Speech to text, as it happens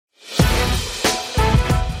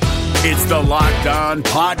It's the Locked On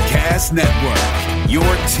Podcast Network, your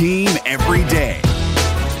team every day.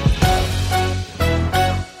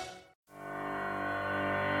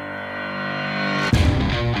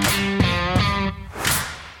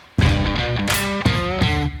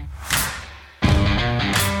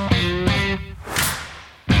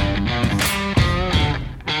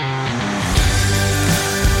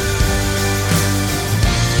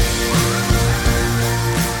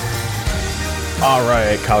 All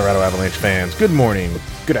right, Colorado Avalanche fans, good morning,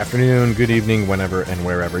 good afternoon, good evening, whenever and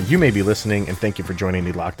wherever you may be listening, and thank you for joining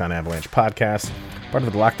the Locked On Avalanche podcast, part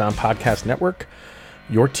of the Locked On Podcast Network,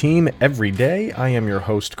 your team every day. I am your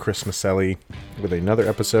host, Chris Maselli, with another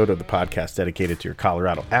episode of the podcast dedicated to your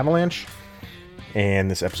Colorado Avalanche, and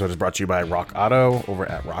this episode is brought to you by Rock Auto over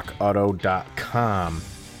at rockauto.com.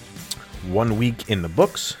 1 week in the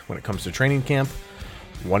books when it comes to training camp,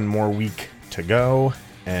 one more week to go,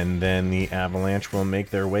 and then the Avalanche will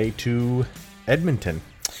make their way to Edmonton.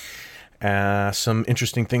 Some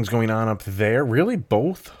interesting things going on up there. Really,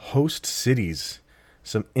 both host cities.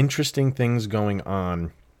 Some interesting things going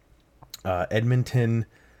on. Edmonton,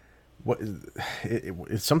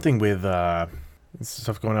 it's something with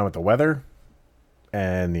stuff going on with the weather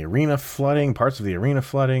and the arena flooding, parts of the arena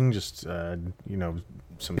flooding. Just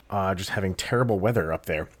just having terrible weather up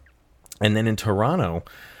there. And then in Toronto,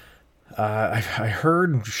 I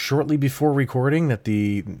heard shortly before recording that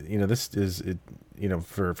this is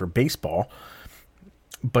for baseball,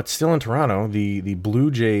 but still in Toronto, the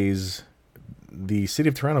Blue Jays, the city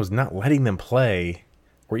of Toronto is not letting them play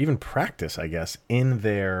or even practice, I guess, in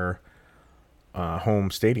their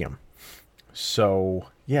home stadium. So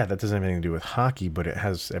yeah, that doesn't have anything to do with hockey, but it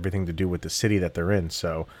has everything to do with the city that they're in.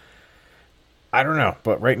 So I don't know,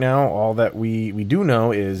 but right now all that we do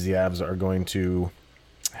know is the Avs are going to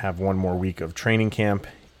have one more week of training camp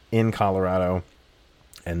in Colorado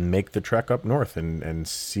and make the trek up north and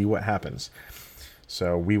see what happens.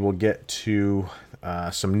 So we will get to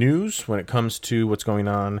some news when it comes to what's going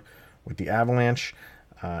on with the Avalanche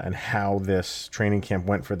and how this training camp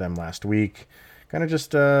went for them last week. Kind of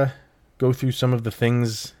just go through some of the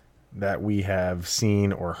things that we have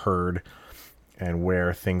seen or heard and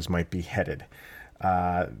where things might be headed.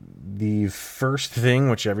 The first thing,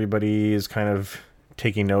 which everybody is kind of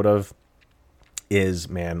taking note of, is,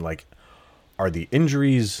 are the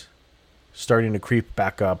injuries starting to creep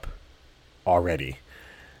back up already?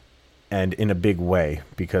 And in a big way,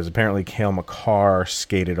 because apparently Cale Makar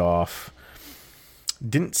skated off.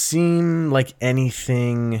 Didn't seem like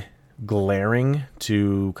anything glaring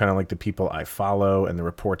to kind of like the people I follow and the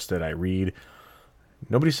reports that I read.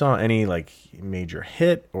 Nobody saw any major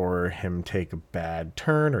hit or him take a bad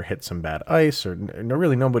turn or hit some bad ice, or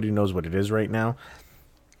really nobody knows what it is right now.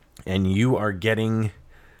 And you are getting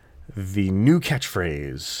the new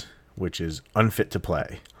catchphrase, which is unfit to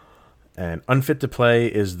play. And unfit to play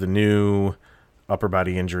is the new upper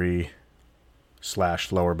body injury /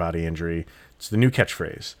 lower body injury. It's the new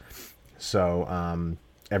catchphrase. So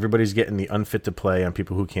everybody's getting the unfit to play on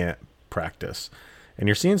people who can't practice. And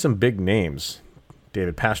you're seeing some big names.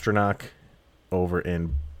 David Pastrnak over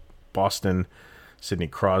in Boston. Sidney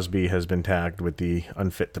Crosby has been tagged with the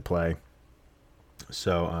unfit to play.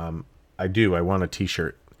 So I want a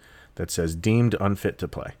t-shirt that says deemed unfit to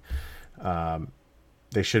play.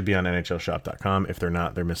 They should be on NHLshop.com. If they're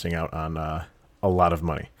not, they're missing out on a lot of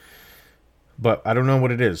money. But I don't know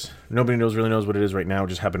what it is. Nobody really knows what it is right now. It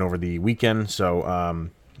just happened over the weekend. So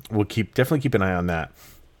we'll definitely keep an eye on that.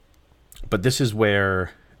 But this is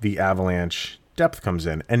where the Avalanche depth comes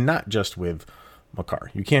in, and not just with Makar.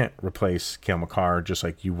 You can't replace Cale Makar, just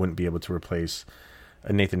like you wouldn't be able to replace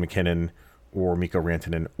a Nathan MacKinnon or Mikko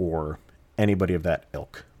Rantanen or anybody of that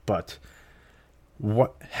ilk. But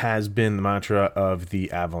what has been the mantra of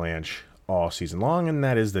the Avalanche all season long, and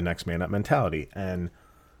that is the next man up mentality. And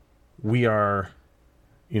we are,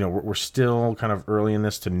 we're still kind of early in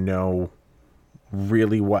this to know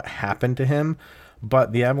really what happened to him,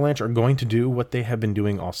 but the Avalanche are going to do what they have been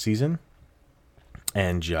doing all season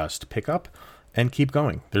and just pick up and keep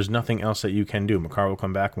going. There's nothing else that you can do. Makar will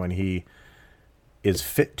come back when he is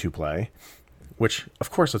fit to play, which, of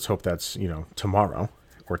course, let's hope that's, tomorrow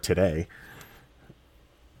or today.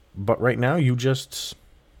 But right now, you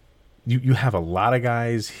have a lot of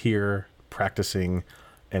guys here practicing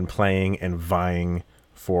and playing and vying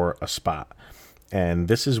for a spot. And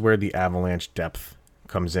this is where the Avalanche depth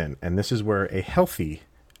comes in. And this is where a healthy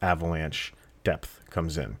Avalanche depth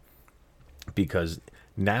comes in. Because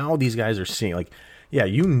now these guys are seeing,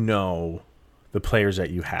 the players that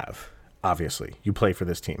you have. Obviously, you play for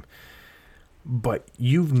this team. But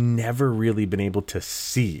you've never really been able to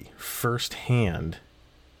see firsthand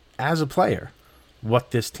as a player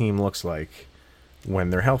what this team looks like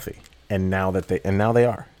when they're healthy. And now they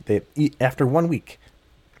are. After 1 week.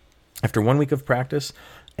 After 1 week of practice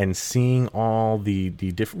and seeing all the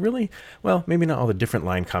different, really, well, maybe not all the different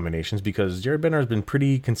line combinations, because Jared Bednar has been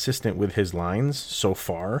pretty consistent with his lines so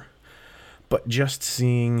far. But just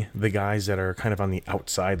seeing the guys that are kind of on the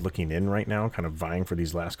outside looking in right now, kind of vying for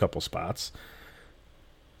these last couple spots,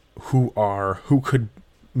 who could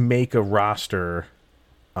make a roster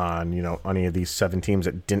on, any of these 7 teams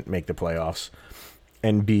that didn't make the playoffs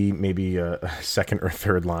and be maybe a second or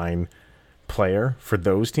third line player for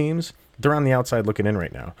those teams, they're on the outside looking in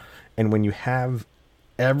right now. And when you have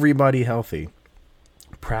everybody healthy,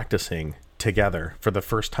 practicing together for the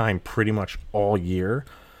first time pretty much all year,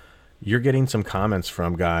 you're getting some comments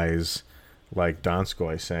from guys like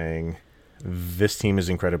Donskoy saying, this team is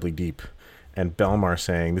incredibly deep, and Belmar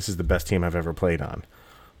saying, this is the best team I've ever played on,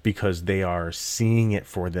 because they are seeing it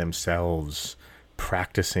for themselves,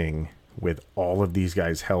 practicing with all of these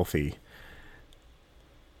guys healthy,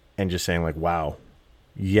 and just saying like, wow,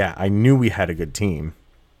 yeah, I knew we had a good team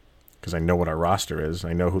because I know what our roster is.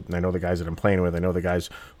 I know the guys that I'm playing with. I know the guys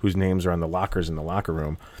whose names are on the lockers in the locker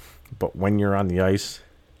room. But when you're on the ice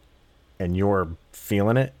and you're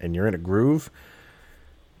feeling it and you're in a groove,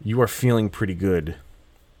 you are feeling pretty good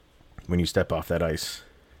when you step off that ice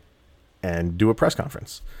and do a press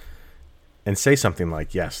conference and say something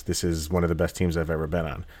like, yes, this is one of the best teams I've ever been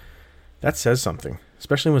on. That says something,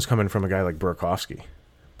 especially when it's coming from a guy like Burakovsky.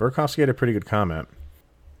 Burakovsky had a pretty good comment,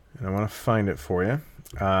 and I want to find it for you.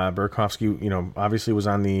 Burakovsky, obviously was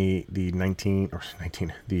on the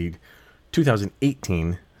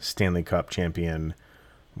 2018 Stanley Cup champion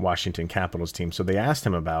Washington Capitals team. So they asked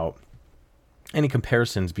him about any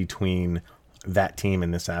comparisons between that team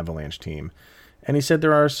and this Avalanche team. And he said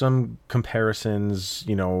there are some comparisons,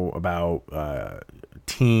 about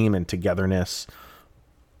team and togetherness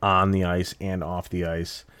on the ice and off the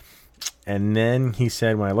ice. And then he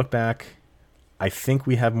said, when I look back, I think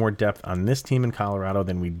we have more depth on this team in Colorado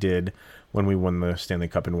than we did when we won the Stanley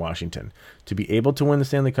Cup in Washington. To be able to win the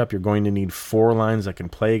Stanley Cup, you're going to need 4 lines that can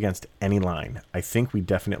play against any line. I think we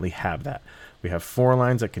definitely have that. We have 4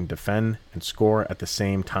 lines that can defend and score at the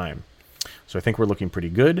same time. So I think we're looking pretty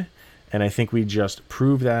good, and I think we just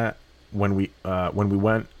proved that when we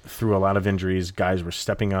went through a lot of injuries, guys were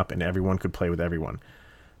stepping up and everyone could play with everyone.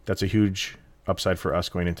 That's a huge upside for us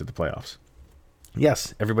going into the playoffs.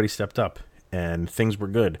 Yes, everybody stepped up and things were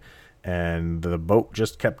good. And the boat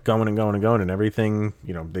just kept going and going and going, and everything,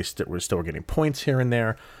 we're still getting points here and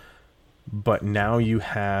there. But now you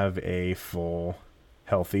have a full,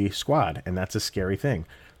 healthy squad, and that's a scary thing.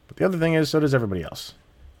 But the other thing is, so does everybody else.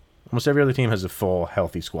 Almost every other team has a full,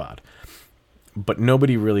 healthy squad. But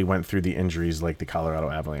nobody really went through the injuries like the Colorado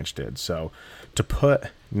Avalanche did. So to put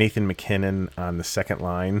Nathan MacKinnon on the second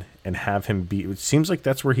line and have him be, it seems like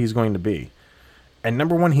that's where he's going to be. And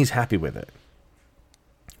number one, he's happy with it.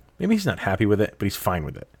 Maybe he's not happy with it, but he's fine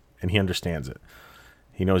with it, and he understands it.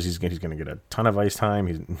 He knows he's going to get a ton of ice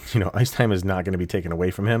time. Ice time is not going to be taken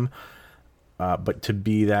away from him. But to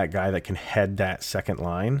be that guy that can head that second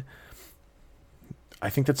line,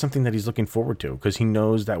 I think that's something that he's looking forward to, because he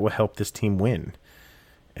knows that will help this team win.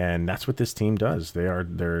 And that's what this team does.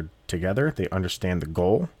 They're together. They understand the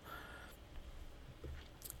goal,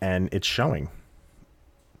 and it's showing.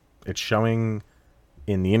 It's showing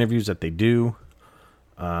in the interviews that they do.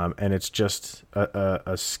 And it's just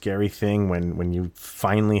a scary thing when you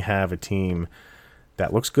finally have a team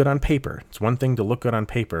that looks good on paper. It's one thing to look good on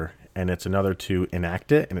paper, and it's another to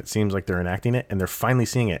enact it. And it seems like they're enacting it, and they're finally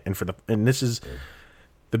seeing it. And this is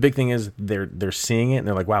the big thing is they're seeing it, and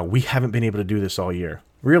they're like, wow, we haven't been able to do this all year.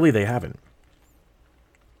 Really, they haven't.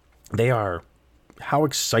 They are. How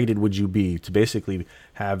excited would you be to basically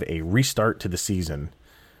have a restart to the season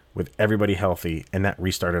with everybody healthy, and that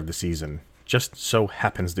restart of the season just so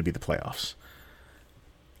happens to be the playoffs?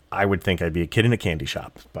 I would think I'd be a kid in a candy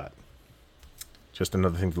shop, but just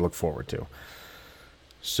another thing to look forward to.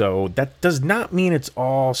 So that does not mean it's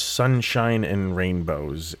all sunshine and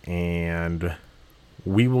rainbows, and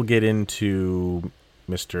we will get into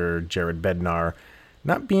Mr. Jared Bednar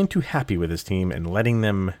not being too happy with his team and letting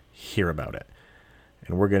them hear about it.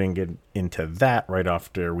 And we're going to get into that right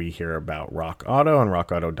after we hear about Rock Auto and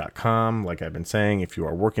rockauto.com. Like I've been saying, if you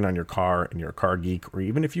are working on your car and you're a car geek, or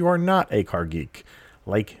even if you are not a car geek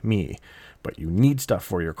like me, but you need stuff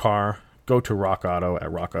for your car, go to Rock Auto at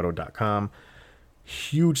rockauto.com.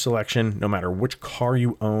 Huge selection. No matter which car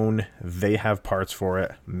you own, they have parts for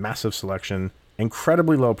it. Massive selection.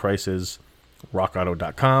 Incredibly low prices.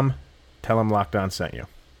 rockauto.com. Tell them Locked On sent you.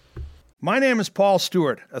 My name is Paul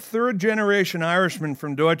Stewart, a third-generation Irishman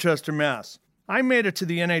from Dorchester, Mass. I made it to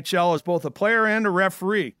the NHL as both a player and a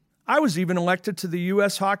referee. I was even elected to the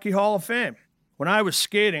U.S. Hockey Hall of Fame. When I was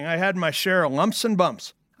skating, I had my share of lumps and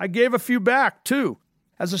bumps. I gave a few back, too.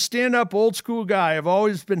 As a stand-up old-school guy, I've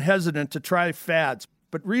always been hesitant to try fads,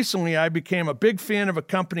 but recently I became a big fan of a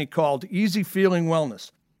company called Easy Feeling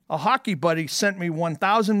Wellness. A hockey buddy sent me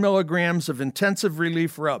 1,000 milligrams of intensive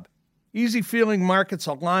relief rub. Easy Feeling markets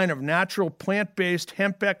a line of natural plant-based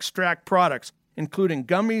hemp extract products, including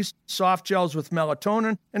gummies, soft gels with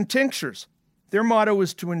melatonin, and tinctures. Their motto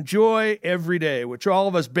is to enjoy every day, which all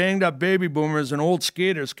of us banged-up baby boomers and old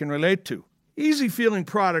skaters can relate to. Easy Feeling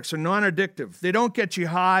products are non-addictive, they don't get you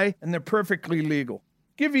high, and they're perfectly legal.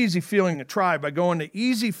 Give Easy Feeling a try by going to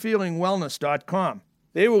easyfeelingwellness.com.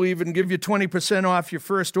 They will even give you 20% off your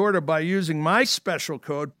first order by using my special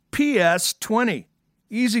code PS20.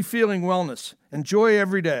 Easy Feeling Wellness. Enjoy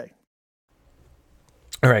every day.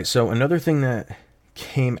 All right, so another thing that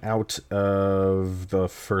came out of the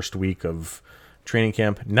first week of training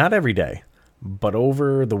camp, not every day, but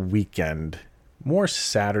over the weekend, more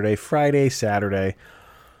Friday, Saturday,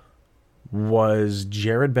 was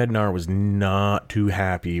Jared Bednar was not too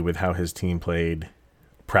happy with how his team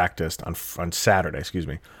practiced on Saturday,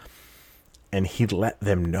 and he let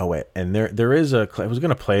them know it. And there is I was going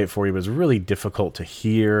to play it for you, but it was really difficult to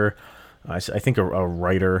hear. I think a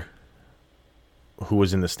writer who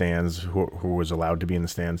was in the stands, who was allowed to be in the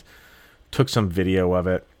stands, took some video of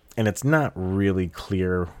it, and it's not really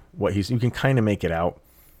clear what you can kind of make it out,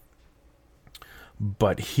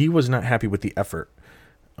 but he was not happy with the effort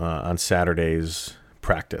on Saturday's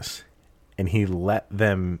practice, and he let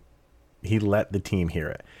the team hear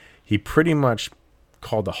it. He pretty much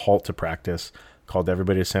called a halt to practice, called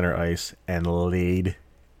everybody to center ice, and laid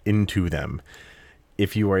into them.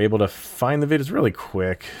 If you were able to find the video, it's really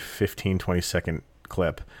quick, 15, 20-second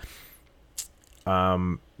clip.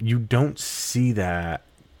 You don't see that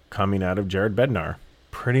coming out of Jared Bednar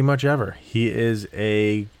pretty much ever. He is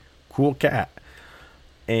a cool cat.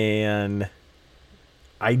 And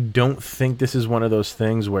I don't think this is one of those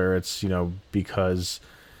things where it's, because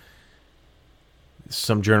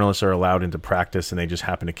some journalists are allowed into practice and they just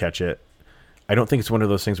happen to catch it. I don't think it's one of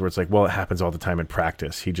those things where it's like, well, it happens all the time in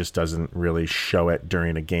practice. He just doesn't really show it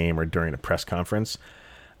during a game or during a press conference.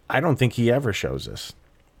 I don't think he ever shows this.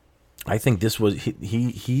 I think this was,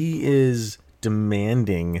 he is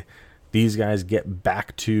demanding these guys get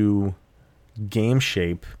back to game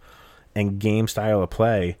shape and game style of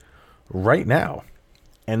play right now.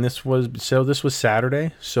 And this was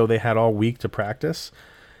Saturday, so they had all week to practice.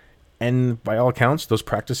 And by all accounts, those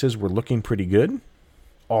practices were looking pretty good,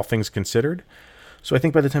 all things considered. So I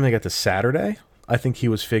think by the time they got to Saturday, I think he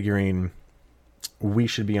was figuring we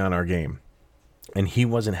should be on our game. And he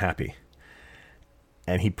wasn't happy.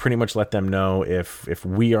 And he pretty much let them know if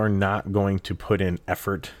we are not going to put in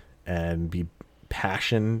effort and be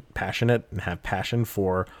passionate and have passion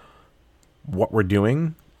for what we're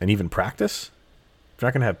doing and even practice, if we're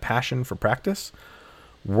not going to have passion for practice,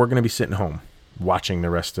 we're going to be sitting home watching the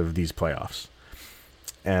rest of these playoffs.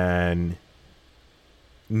 And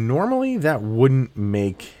normally that wouldn't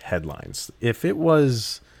make headlines. If it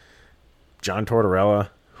was John Tortorella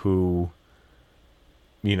who,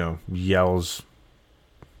 yells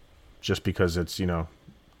just because it's,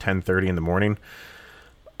 10:30 in the morning,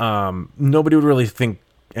 nobody would really think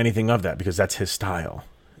anything of that because that's his style.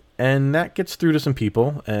 And that gets through to some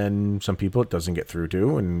people, and some people it doesn't get through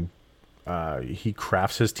to. And he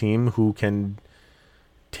crafts his team who can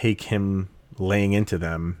take him laying into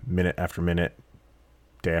them minute after minute,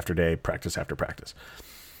 day after day, practice after practice.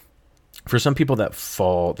 For some people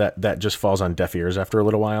that just falls on deaf ears after a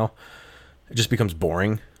little while. It just becomes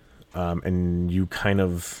boring. And you kind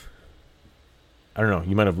of, I don't know,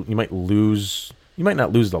 you might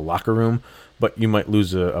not lose the locker room, but you might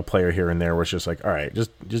lose a player here and there where it's just like, all right,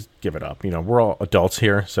 just give it up. We're all adults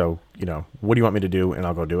here. So, what do you want me to do? And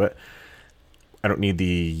I'll go do it. I don't need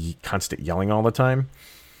the constant yelling all the time.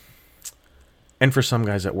 And for some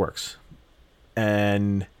guys that works.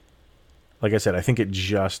 And like I said, I think it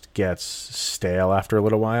just gets stale after a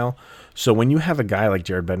little while. So when you have a guy like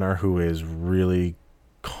Jared Bednar who is really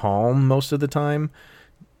calm most of the time,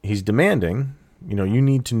 he's demanding, you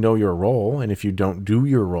need to know your role. And if you don't do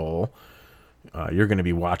your role, you're going to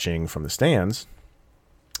be watching from the stands.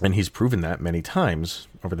 And he's proven that many times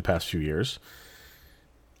over the past few years.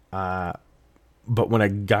 But when a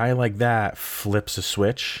guy like that flips a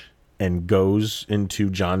switch and goes into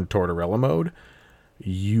John Tortorella mode,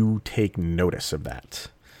 you take notice of that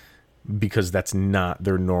because that's not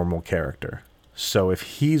their normal character. So if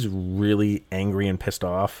he's really angry and pissed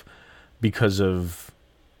off, because of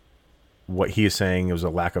what he is saying, it was a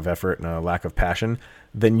lack of effort and a lack of passion,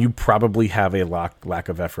 then you probably have a lack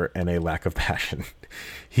of effort and a lack of passion.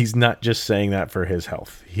 He's not just saying that for his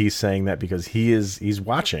health. He's saying that because he's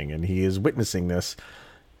watching and he is witnessing this,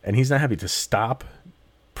 and he's not happy to stop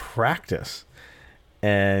practice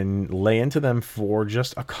and lay into them for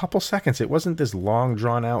just a couple seconds. It wasn't this long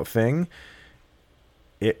drawn out thing.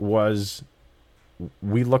 It was,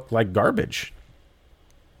 we looked like garbage.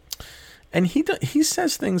 And he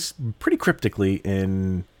says things pretty cryptically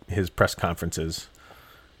in his press conferences.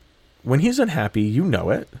 When he's unhappy, you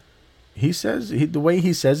know it. He says, the way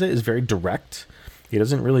he says it is very direct. He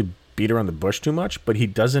doesn't really beat around the bush too much, but he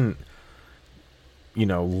doesn't,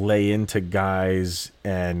 lay into guys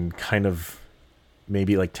and kind of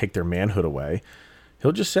maybe like take their manhood away.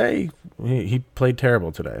 He'll just say, he played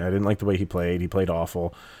terrible today. I didn't like the way he played. He played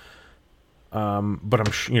awful. But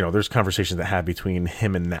I'm sure, there's conversations that have between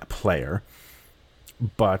him and that player.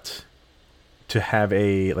 But to have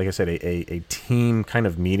like I said, a team kind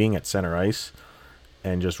of meeting at center ice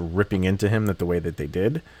and just ripping into him the way that they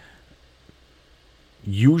did,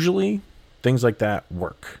 usually things like that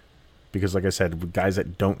work. Because like I said, guys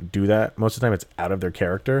that don't do that, most of the time it's out of their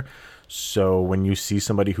character. So when you see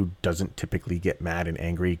somebody who doesn't typically get mad and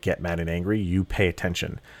angry, you pay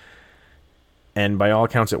attention. And by all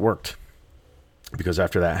accounts, it worked. Because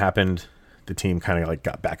after that happened, the team kind of like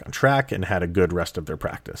got back on track and had a good rest of their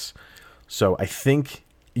practice. So I think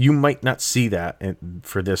you might not see that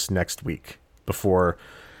for this next week before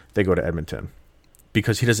they go to Edmonton,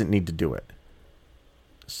 because he doesn't need to do it.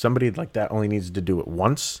 Somebody like that only needs to do it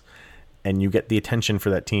once, and you get the attention for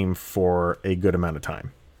that team for a good amount of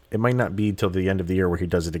time. It might not be till the end of the year where he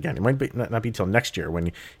does it again. It might not be till next year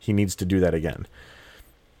when he needs to do that again.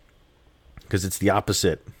 Because it's the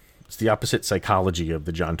opposite. It's the opposite psychology of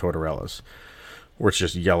the John Tortorellas, where it's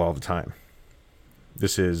just yell all the time.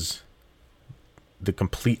 This is the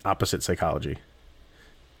complete opposite psychology.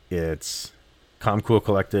 It's calm, cool,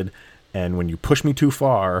 collected, and when you push me too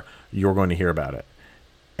far, you're going to hear about it.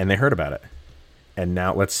 And they heard about it. And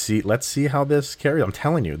now let's see how this carries. I'm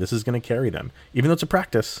telling you, this is going to carry them, even though it's a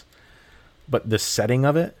practice. But the setting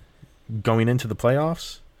of it, going into the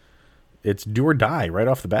playoffs, it's do or die right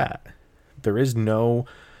off the bat. There is no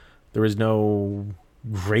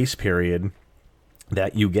grace period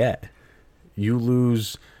that you get. You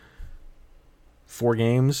lose 4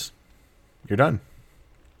 games, you're done.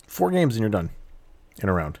 4 games and you're done in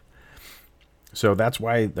a round. So that's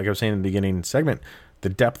why, like I was saying in the beginning segment, the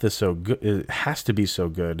depth is so good. It has to be so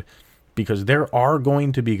good because there are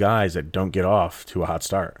going to be guys that don't get off to a hot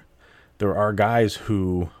start. There are guys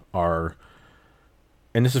who are,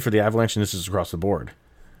 and this is for the Avalanche and this is across the board.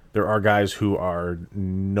 There are guys who are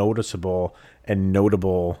noticeable and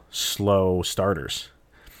notable slow starters.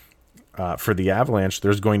 For the Avalanche,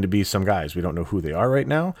 there's going to be some guys. We don't know who they are right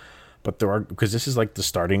now, but there are, because this is like the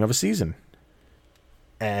starting of a season.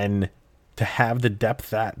 And to have the depth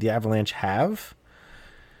that the Avalanche have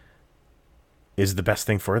is the best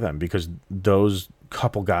thing for them, because those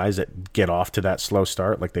couple guys that get off to that slow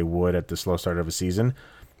start like they would at the slow start of a season,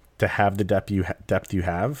 to have the depth you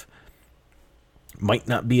have might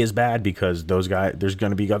not be as bad, because those guys, there's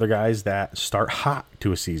going to be other guys that start hot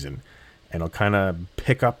to a season, and it'll kind of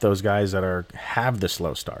pick up those guys that have the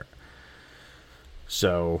slow start.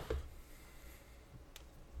 So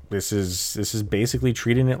this is basically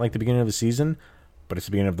treating it like the beginning of the season, but it's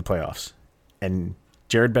the beginning of the playoffs. And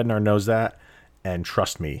Jared Bednar knows that, and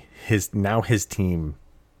trust me, his team,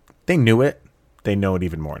 they knew it. They know it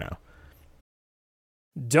even more now.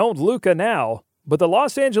 Don't Luka now, but the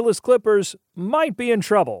Los Angeles Clippers might be in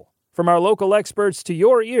trouble. From our local experts to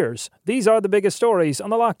your ears, these are the biggest stories on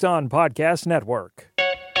the Locked On Podcast Network.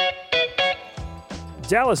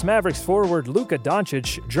 Dallas Mavericks forward Luka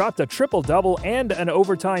Doncic dropped a triple-double and an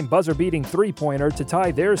overtime buzzer-beating three-pointer to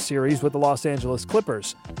tie their series with the Los Angeles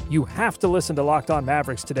Clippers. You have to listen to Locked On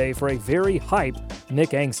Mavericks today for a very hype Nick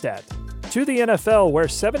Angstadt. To the NFL, where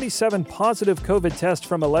 77 positive COVID tests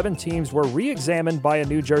from 11 teams were re-examined by a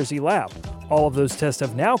New Jersey lab. All of those tests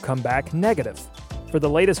have now come back negative. For the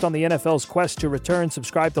latest on the NFL's quest to return,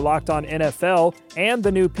 subscribe to Locked On NFL and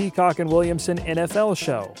the new Peacock and Williamson NFL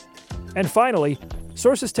show. And finally,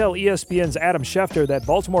 sources tell ESPN's Adam Schefter that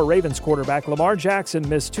Baltimore Ravens quarterback Lamar Jackson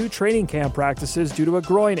missed 2 training camp practices due to a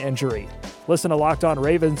groin injury. Listen to Locked On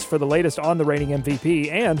Ravens for the latest on the reigning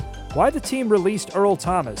MVP and why the team released Earl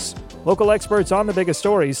Thomas. Local experts on the biggest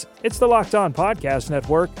stories. It's the Locked On Podcast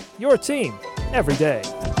Network, your team every day.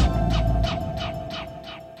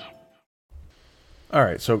 All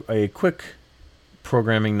right, so a quick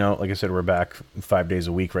programming note. Like I said, we're back 5 days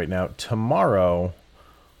a week right now. Tomorrow,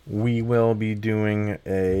 we will be doing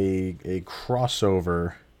a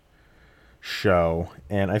crossover show.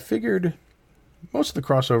 And I figured most of the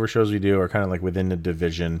crossover shows we do are kind of like within the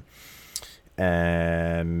division,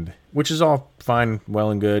 and which is all fine, well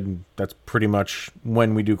and good. That's pretty much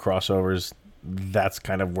when we do crossovers. That's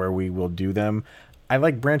kind of where we will do them. I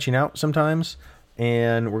like branching out sometimes,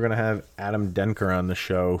 and we're going to have Adam Denker on the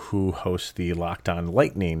show, who hosts the Locked On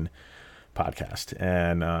Lightning podcast.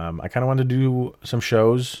 And I kind of wanted to do some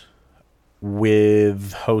shows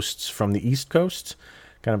with hosts from the East Coast,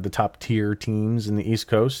 kind of the top tier teams in the East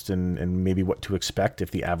Coast, and maybe what to expect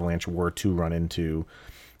if the Avalanche were to run into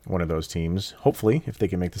one of those teams, hopefully, if they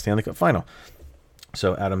can make the Stanley Cup final.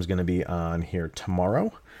 So Adam's going to be on here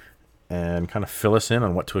tomorrow and kind of fill us in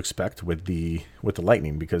on what to expect with the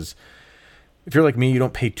Lightning, because if you're like me, you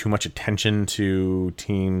don't pay too much attention to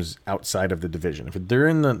teams outside of the division. If they're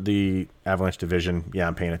in the Avalanche division, yeah,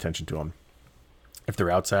 I'm paying attention to them. If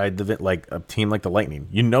they're outside like a team like the Lightning,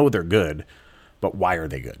 you know they're good, but why are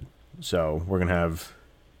they good? So we're going to have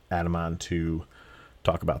Adam on to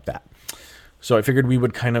talk about that. So I figured we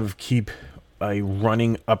would kind of keep a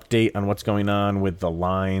running update on what's going on with the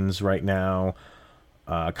lines right now,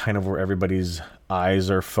 kind of where everybody's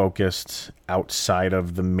eyes are focused outside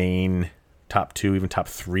of the main top 2, even top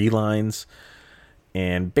 3 lines.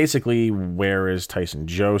 And basically, where is Tyson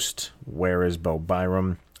Jost? Where is Bo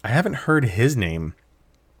Byram? I haven't heard his name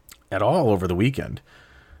at all over the weekend.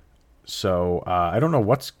 So I don't know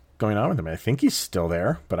what's going on with him. I think he's still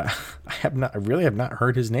there, but I really have not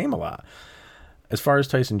heard his name a lot. As far as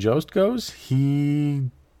Tyson Jost goes, he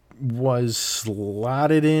was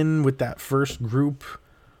slotted in with that first group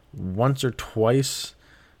once or twice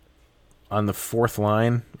on the 4th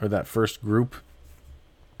line, or that first group.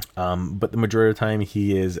 But the majority of the time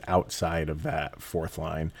he is outside of that 4th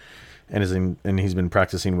line, and he's been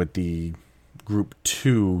practicing with the group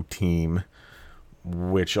 2 team,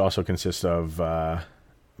 which also consists of Vlad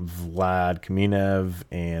Kamenev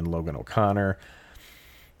and Logan O'Connor.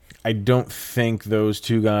 I don't think those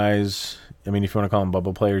 2 guys, I mean, if you want to call them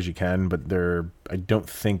bubble players, you can, but I don't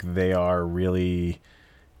think they are really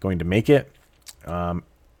going to make it.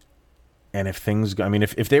 And if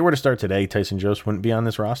they were to start today, Tyson Jost wouldn't be on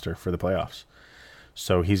this roster for the playoffs.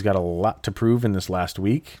 So he's got a lot to prove in this last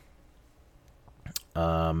week.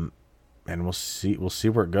 And we'll see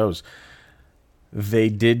where it goes. They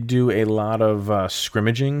did do a lot of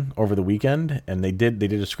scrimmaging over the weekend, and they did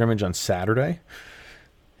a scrimmage on Saturday,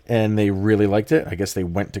 and they really liked it. I guess they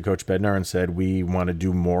went to Coach Bednar and said, we want to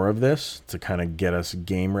do more of this to kind of get us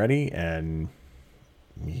game ready. And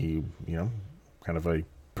he, kind of a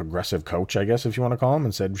progressive coach, I guess, if you want to call him,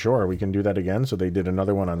 and said, sure, we can do that again. So they did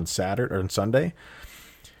another one on Saturday or on Sunday.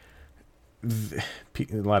 A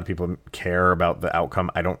lot of people care about the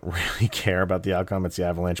outcome. I don't really care about the outcome. It's the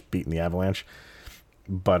Avalanche beating the Avalanche.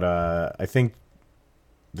 But I think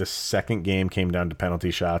the second game came down to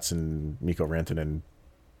penalty shots, and Mikko Rantanen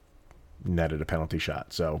netted a penalty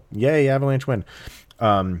shot. So, yay, Avalanche win.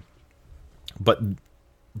 But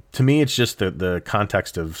to me, it's just the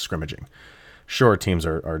context of scrimmaging. Sure, teams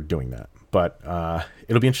are doing that. But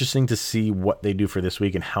it'll be interesting to see what they do for this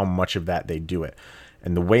week and how much of that they do it.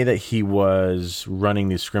 And the way that he was running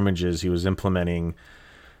these scrimmages, he was implementing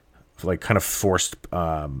like kind of forced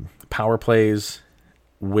power plays,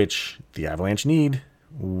 which the Avalanche need.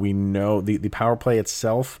 We know the power play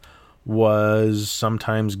itself was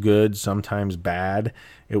sometimes good, sometimes bad.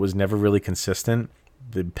 It was never really consistent.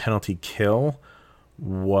 The penalty kill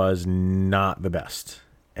was not the best,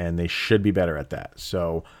 and they should be better at that.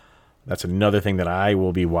 So that's another thing that I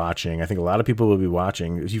will be watching. I think a lot of people will be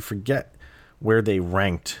watching. Is you forget where they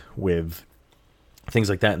ranked with things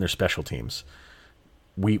like that in their special teams.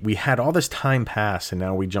 We had all this time pass, and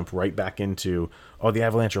now we jump right back into, oh, the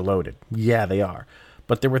Avalanche are loaded. Yeah, they are.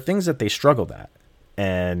 But there were things that they struggled at,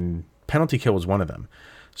 and penalty kill was one of them.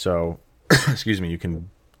 So, excuse me, you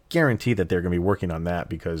can guarantee that they're going to be working on that,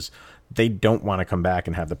 because they don't want to come back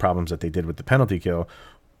and have the problems that they did with the penalty kill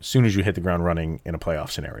as soon as you hit the ground running in a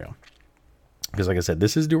playoff scenario. Because like I said,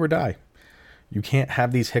 this is do or die. You can't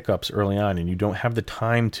have these hiccups early on, and you don't have the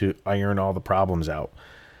time to iron all the problems out.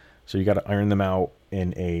 So you got to iron them out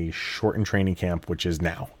in a shortened training camp, which is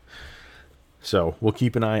now. So we'll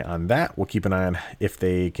keep an eye on that. We'll keep an eye on if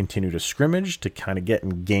they continue to scrimmage to kind of get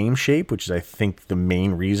in game shape, which is, I think, the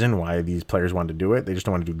main reason why these players wanted to do it. They just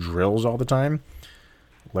don't want to do drills all the time.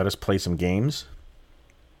 Let us play some games,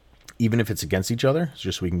 even if it's against each other,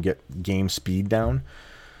 just so we can get game speed down.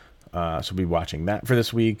 So we'll be watching that for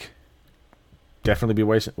this week. Definitely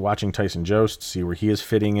be watching Tyson Jost, see where he is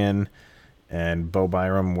fitting in. And Bo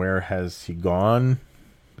Byram, where has he gone?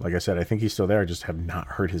 Like I said, I think he's still there. I just have not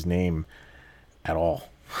heard his name at all.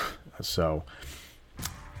 So,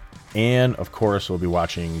 and of course, we'll be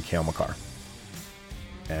watching Cale Makar.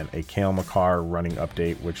 And a Cale Makar running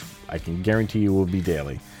update, which I can guarantee you will be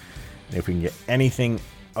daily. And if we can get anything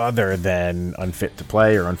other than unfit to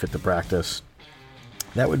play or unfit to practice,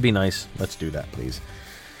 that would be nice. Let's do that, please.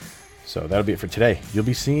 So that'll be it for today. You'll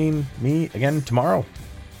be seeing me again tomorrow.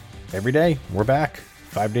 Every day. We're back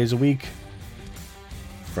 5 days a week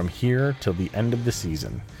from here till the end of the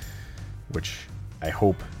season, which I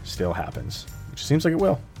hope still happens, which seems like it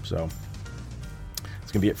will. So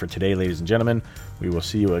it's going to be it for today, ladies and gentlemen. We will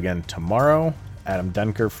see you again tomorrow. Adam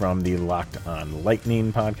Denker from the Locked on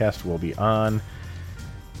Lightning podcast will be on.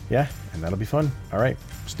 Yeah, and that'll be fun. All right.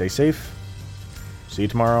 Stay safe. See you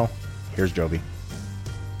tomorrow. Here's Jovi.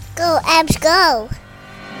 Go, Abs, go.